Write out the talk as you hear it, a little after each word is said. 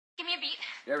me a beat.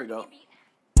 There we go.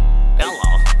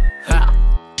 Hello.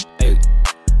 Hey,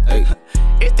 hey.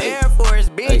 It's the Air Force,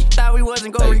 bitch. Hey. Thought we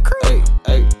wasn't gonna recruit.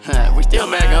 Hey. We still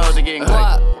back hoes and getting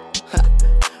guap.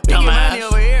 We get money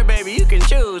over here, baby. You can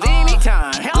choose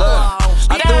anytime. Hello.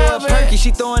 I threw her a perky,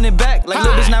 she throwing it back. Like,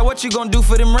 little bitch, now what you gon' do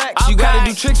for them racks? You gotta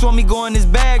do tricks, want me go in this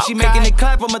bag. She making it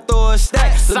clap, I'ma throw her a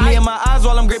stack. Look me in my eyes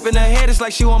while I'm gripping her head. It's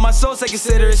like she want my soul, so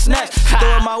consider it snatch. She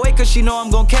throw it my way, cause she know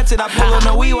I'm gon' catch it. I pull on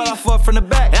the weed while I fuck from the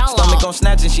back. Stomach gon'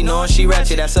 snatch and she knowin' she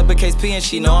ratchet. That's uppercase P and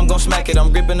she know I'm gon' smack it.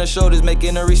 I'm gripping her shoulders,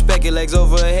 making her respect it. Legs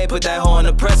over her head, put that hoe in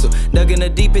the pretzel. Dug in the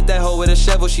deep, hit that hoe with a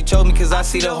shovel. She told me cause I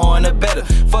see the hoe in the better.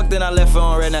 Fuck, then I left her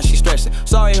on red, now she stretching.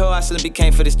 Sorry hoe, I simply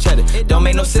came for this cheddar. Don't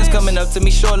make no sense coming up to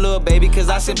me short, little baby, cause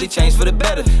I simply changed for the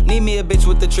better. Need me a bitch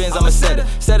with the trends, I'ma set her.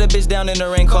 Set a bitch down in the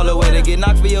ring, call her weather. Get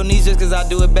knocked for your knees just cause I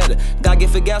do it better. God get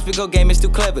for gas, because game is too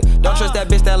clever. Don't trust that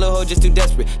bitch, that little hoe just too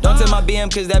desperate. Don't tell my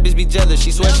BM cause that bitch be jealous.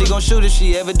 She swear she gon' shoot if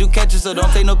she ever do catch her, so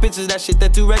don't take no pictures, that shit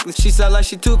that too reckless. She sound like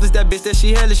she toothless, that bitch that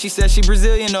she hellish. She said she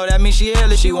Brazilian, no, that means she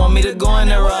hellish. She want me to go in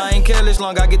there, I ain't careless.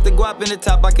 Long I get the guap in the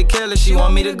top, I could care it. She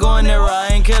want me to go in there, I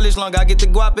ain't careless. Long I get the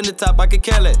guap in the top, I could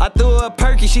care it. I threw her a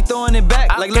perky, she throwing it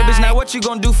back. Like, little bitch, now what you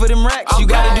gon' do for them racks? You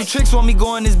gotta do tricks, want me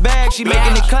go in this bag. She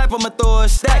making it clap, I'ma throw her a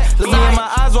stack. Look me in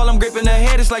my eyes while I'm gripping her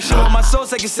head. It's like she want my soul,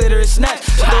 so consider it snatch.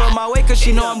 She throw it my way cause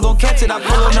she know I'm gon' catch it. I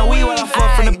pull on the weed while I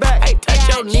fuck from the back. Hey,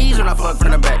 touch your knees when I fuck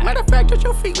from the back. Matter of fact, touch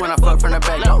your feet when I fuck from the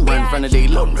back. Don't run from the D,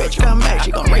 little bitch, come back.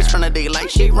 She gon' race from the D like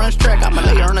she runs track. I'ma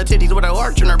lay her on her titties with an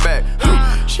arch in her back.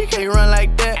 She can't run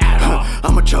like that.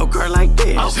 I'ma choke her like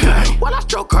this. Well, I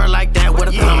stroke her like that with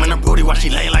a thumb in her booty while she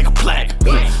lay like a plaque.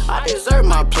 I deserve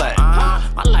my plaque.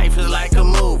 My life is like a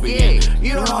movie.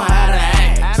 You don't know how to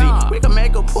act. See, we can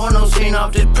make a porno scene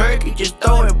off this perky, just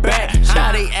throw it back.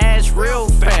 Shawty ass real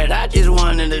fat. I just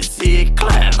wanted to see it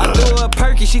clap. I threw her a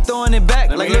perky, she throwing it back.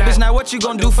 Like, little bitch, now what you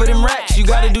gon' do for them racks? You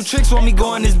gotta do tricks, want me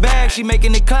go in this bag. She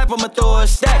making it clap, I'ma throw her a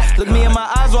stack. Look me in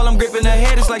my eyes while I'm gripping her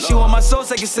head. It's like she want my soul,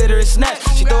 so consider it snatch.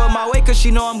 She throw it my way cause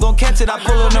she know I'm gon' catch it. I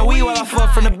pull on the weed while I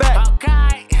fuck from the back.